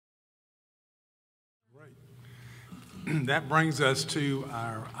That brings us to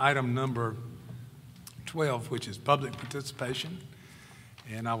our item number 12, which is public participation.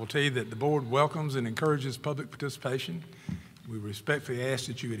 And I will tell you that the board welcomes and encourages public participation. We respectfully ask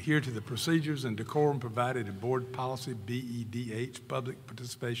that you adhere to the procedures and decorum provided in Board Policy BEDH, public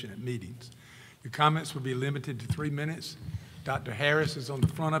participation at meetings. Your comments will be limited to 3 minutes. Dr. Harris is on the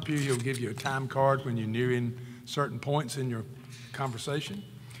front up here. He'll give you a time card when you're nearing certain points in your conversation.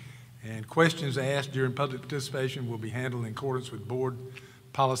 And questions asked during public participation will be handled in accordance with Board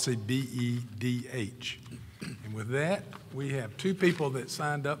Policy BEDH. And with that, we have 2 people that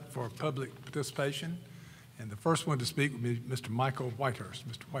signed up for public participation. And the first one to speak will be Mr. Michael Whitehurst.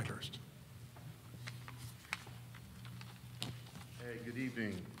 Mr. Whitehurst. Hey, good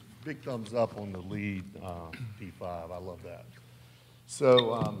evening. Big thumbs up on the lead P5. I love that.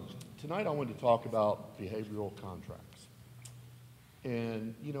 So tonight I wanted to talk about behavioral contracts.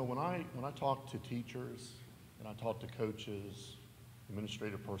 And you know, when I talk to teachers and I talk to coaches,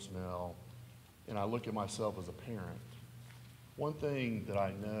 administrative personnel, and I look at myself as a parent, one thing that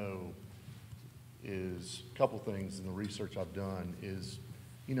I know is a couple things in the research I've done is,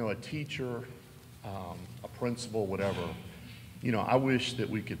 you know, a teacher, a principal, whatever, you know, I wish that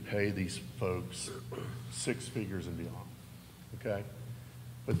we could pay these folks 6 figures and beyond, okay?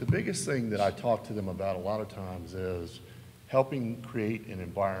 But the biggest thing that I talk to them about a lot of times is helping create an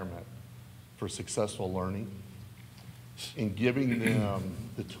environment for successful learning and giving them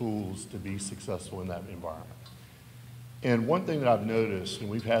the tools to be successful in that environment. And one thing that I've noticed, and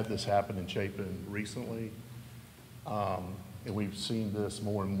we've had this happen in Chapin recently, and we've seen this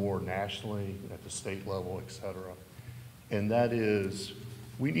more and more nationally at the state level, et cetera, and that is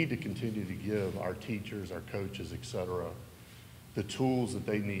we need to continue to give our teachers, our coaches, et cetera, the tools that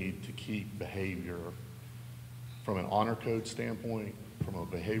they need to keep behavior from an honor code standpoint, from a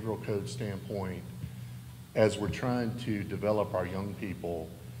behavioral code standpoint, as we're trying to develop our young people,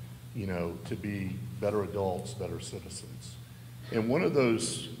 you know, to be better adults, better citizens. And one of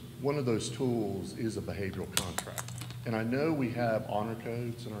those tools is a behavioral contract. And I know we have honor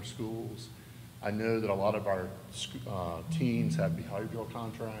codes in our schools. I know that a lot of our teams have behavioral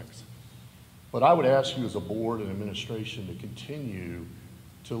contracts. But I would ask you as a board and administration to continue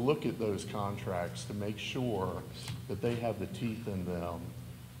to look at those contracts to make sure that they have the teeth in them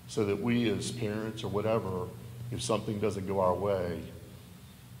so that we as parents or whatever, if something doesn't go our way,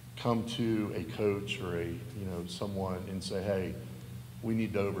 come to a coach or someone and say, hey, we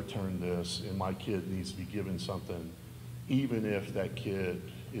need to overturn this and my kid needs to be given something even if that kid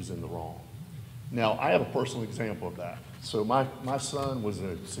is in the wrong. Now, I have a personal example of that. So my son was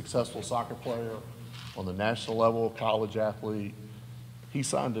a successful soccer player on the national level, college athlete. He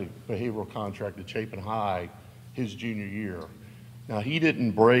signed a behavioral contract at Chapin High his junior year. Now, he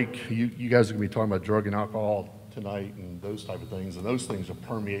didn't break, you guys are gonna be talking about drug and alcohol tonight and those type of things, and those things are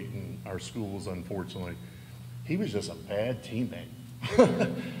permeating our schools, unfortunately. He was just a bad teammate.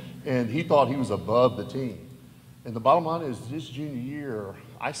 And he thought he was above the team. And the bottom line is, this junior year,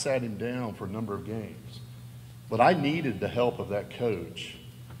 I sat him down for a number of games. But I needed the help of that coach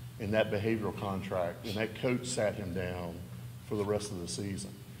in that behavioral contract, and that coach sat him down for the rest of the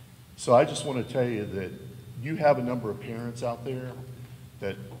season. So I just want to tell you that you have a number of parents out there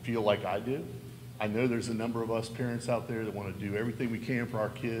that feel like I do. I know there's a number of us parents out there that want to do everything we can for our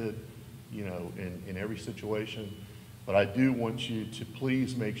kid, you know, in every situation. But I do want you to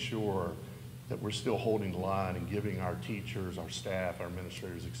please make sure that we're still holding the line and giving our teachers, our staff, our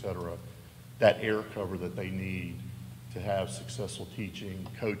administrators, et cetera, that air cover that they need to have successful teaching,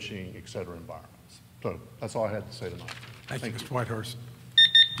 coaching, et cetera, environments. So that's all I had to say tonight. Thank you, Mr. Whitehurst.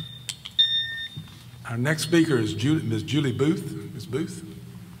 Our next speaker is Ms. Julie Booth. Ms. Booth.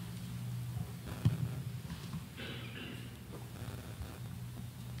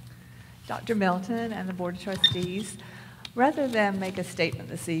 Dr. Melton and the Board of Trustees, rather than make a statement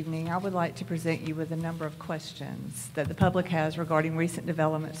this evening, I would like to present you with a number of questions that the public has regarding recent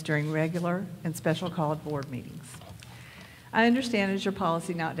developments during regular and special called board meetings. I understand it is your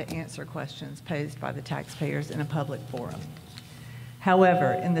policy not to answer questions posed by the taxpayers in a public forum.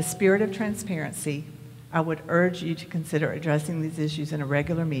 However, in the spirit of transparency, I would urge you to consider addressing these issues in a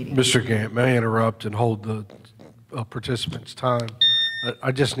regular meeting. Mr. Gant, may I interrupt and hold the participants' time?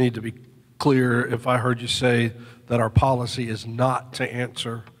 I just need to be clear if I heard you say that our policy is not to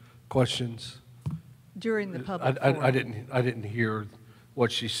answer questions. During the public forum. I didn't hear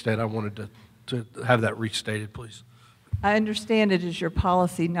what she said. I wanted to have that restated, please. I understand it is your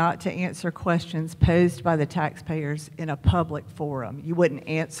policy not to answer questions posed by the taxpayers in a public forum. You wouldn't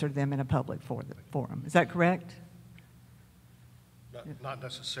answer them in a public forum. Is that correct? Not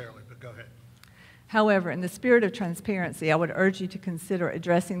necessarily, but go ahead. However, in the spirit of transparency, I would urge you to consider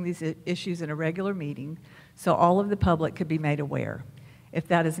addressing these issues in a regular meeting so all of the public could be made aware. If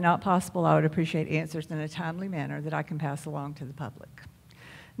that is not possible, I would appreciate answers in a timely manner that I can pass along to the public.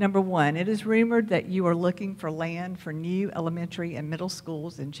 Number one, it is rumored that you are looking for land for new elementary and middle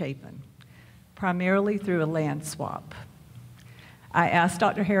schools in Chapin, primarily through a land swap. I asked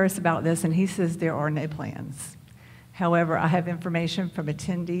Dr. Harris about this, and he says there are no plans. However, I have information from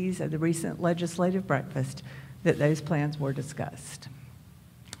attendees at the recent legislative breakfast that those plans were discussed.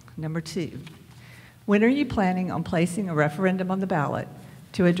 Number two, when are you planning on placing a referendum on the ballot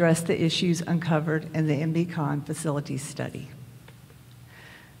to address the issues uncovered in the MB-Con facilities study?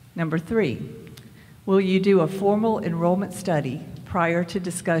 Number three, will you do a formal enrollment study prior to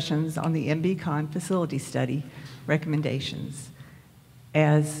discussions on the MB-Con facility study recommendations,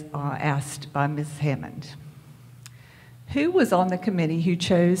 as asked by Ms. Hammond? Who was on the committee who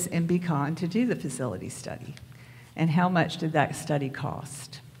chose MB-Con to do the facility study, and how much did that study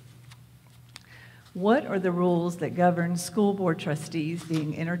cost? What are the rules that govern school board trustees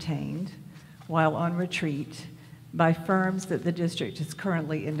being entertained while on retreat by firms that the district is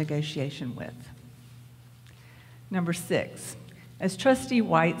currently in negotiation with? Number six, as Trustee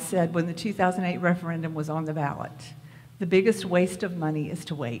White said when the 2008 referendum was on the ballot, the biggest waste of money is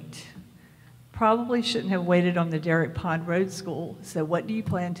to wait. Probably shouldn't have waited on the Derrick Pond Road School, so what do you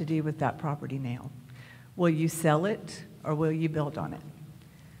plan to do with that property now? Will you sell it or will you build on it?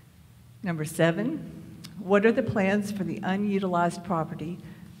 Number seven, what are the plans for the unutilized property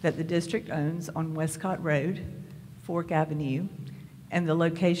that the district owns on Westcott Road, Fork Avenue, and the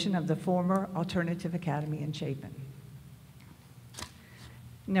location of the former Alternative Academy in Chapin?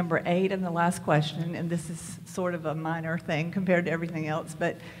 Number eight, and the last question, and this is sort of a minor thing compared to everything else,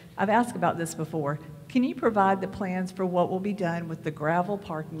 but I've asked about this before. Can you provide the plans for what will be done with the gravel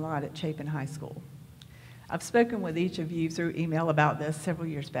parking lot at Chapin High School? I've spoken with each of you through email about this several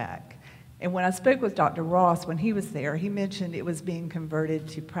years back. And when I spoke with Dr. Ross when he was there, he mentioned it was being converted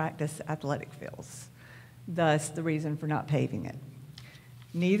to practice athletic fields, thus the reason for not paving it.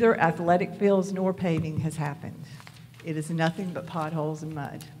 Neither athletic fields nor paving has happened. It is nothing but potholes and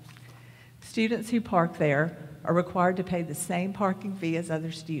mud. Students who park there are required to pay the same parking fee as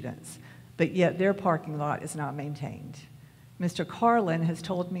other students, but yet their parking lot is not maintained. Mr. Carlin has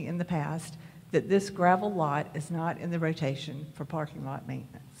told me in the past that this gravel lot is not in the rotation for parking lot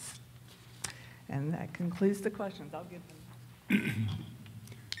maintenance. And that concludes the questions. I'll give them.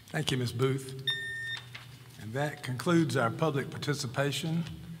 Thank you, Ms. Booth. And that concludes our public participation,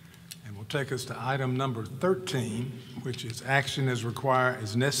 and will take us to item number 13, which is action as required,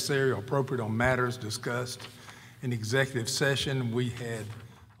 as necessary or appropriate on matters discussed in executive session. We had